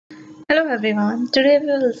Hello everyone, today we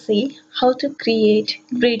will see how to create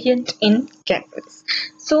gradient in Canvas.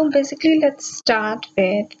 So basically let's start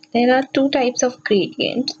with, there are two types of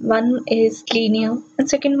gradient. One is linear and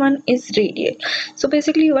second one is radial. So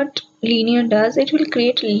basically what linear does, it will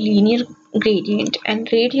create linear gradient, and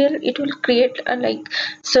radial it will create a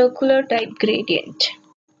circular type gradient.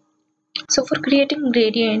 So for creating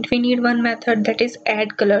gradient, we need one method, that is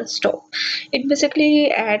addColorStop. It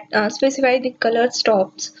basically specify the color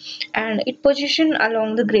stops and it position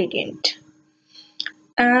along the gradient.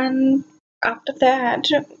 And after that,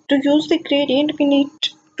 to use the gradient, we need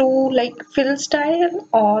to fillStyle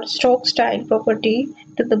or strokeStyle property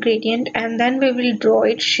to the gradient, and then we will draw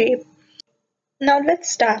its shape. Now let's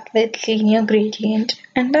start with linear gradient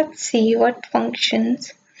and let's see what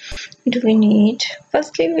functions do we need.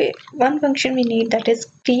 Firstly, one function we need, that is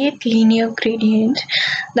createLinearGradient,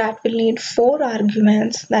 that will need 4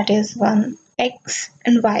 arguments, that is one x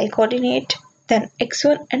and y coordinate, then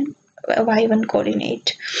x1 and y1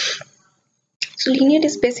 coordinate. So linear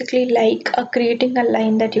is basically like creating a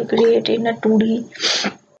line that you create in a 2D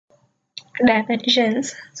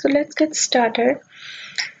dimensions. So let's get started.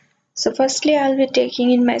 So firstly, I'll be taking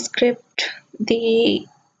in my script the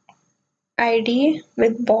ID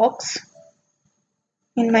with box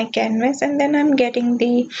in my canvas, and then I'm getting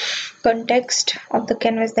the context of the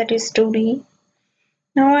canvas, that is 2D.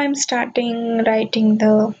 Now I'm starting writing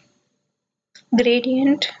the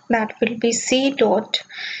gradient, that will be c dot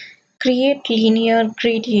create linear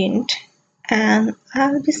gradient, and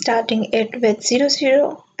I'll be starting it with 0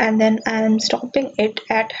 0 and then I'm stopping it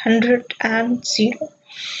at 100 and 0.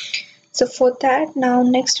 So for that, now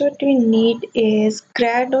next what we need is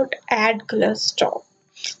grad.addColorStop.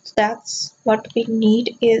 So that's what we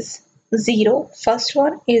need is 0. First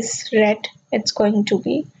one is red, it's going to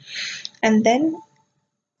be, and then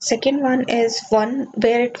second one is 1,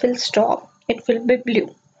 where it will stop, it will be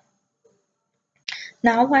blue.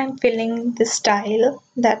 Now I'm filling the style,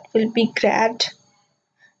 that will be grad,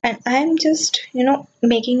 and I'm just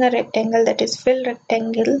making a rectangle, that is fill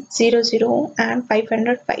rectangle 0 0 and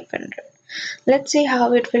 500 500. Let's see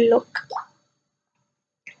how it will look.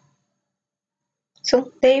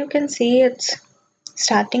 So there you can see it's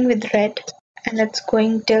starting with red and it's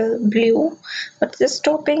going till blue, but it's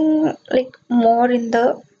stopping more in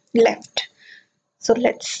the left. So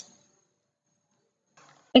let's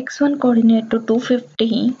x1 coordinate to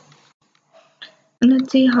 250.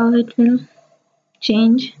 Let's see how it will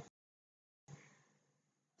change.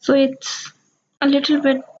 So it's a little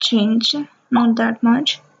bit changed, not that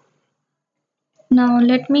much. Now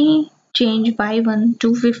let me change y1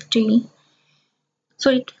 to 50. So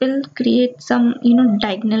it will create some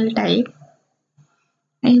diagonal type.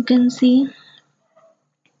 And you can see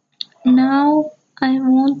now I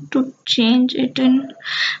want to change it in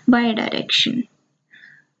y direction.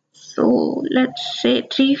 So let's say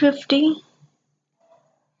 350.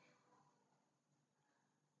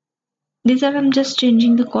 These are, I'm just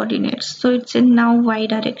changing the coordinates, so it's in now y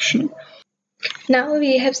direction. Now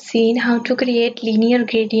we have seen how to create linear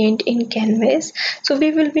gradient in Canvas. So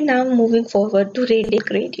we will be now moving forward to radial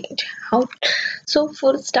gradient. So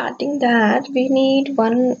for starting that, we need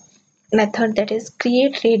one method, that is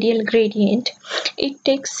createRadialGradient. It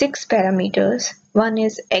takes 6 parameters. One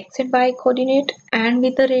is x and y coordinate and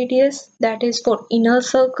with the radius, that is for inner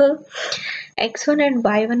circle, x1 and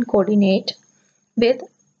y1 coordinate with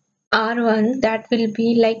R1, that will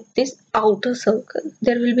be like this outer circle.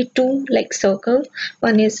 There will be two circle,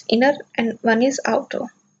 one is inner and one is outer.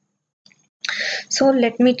 So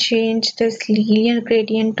let me change this linear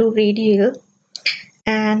gradient to radial,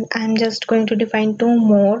 and I'm just going to define two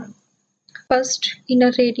more. First,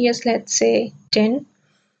 inner radius, let's say 10,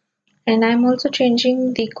 and I'm also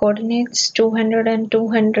changing the coordinates 200 and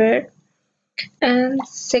 200, and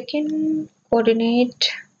second coordinate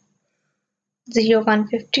 0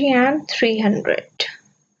 150 and 300.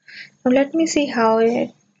 Now let me see how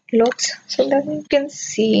it looks, so that you can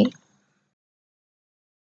see.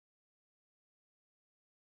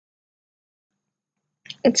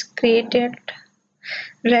 It's created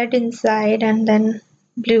red inside and then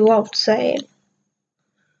blue outside.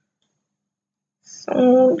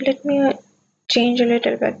 So let me change a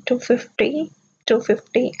little bit to 50,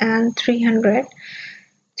 250 and 300,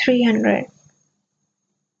 300.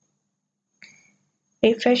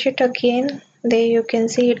 Refresh it again. There you can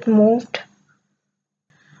see it moved.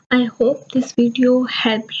 I hope this video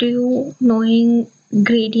helped you knowing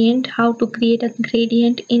gradient, how to create a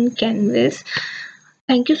gradient in Canvas.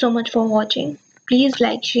 Thank you so much for watching. Please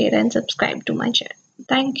like, share and subscribe to my channel.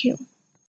 Thank you.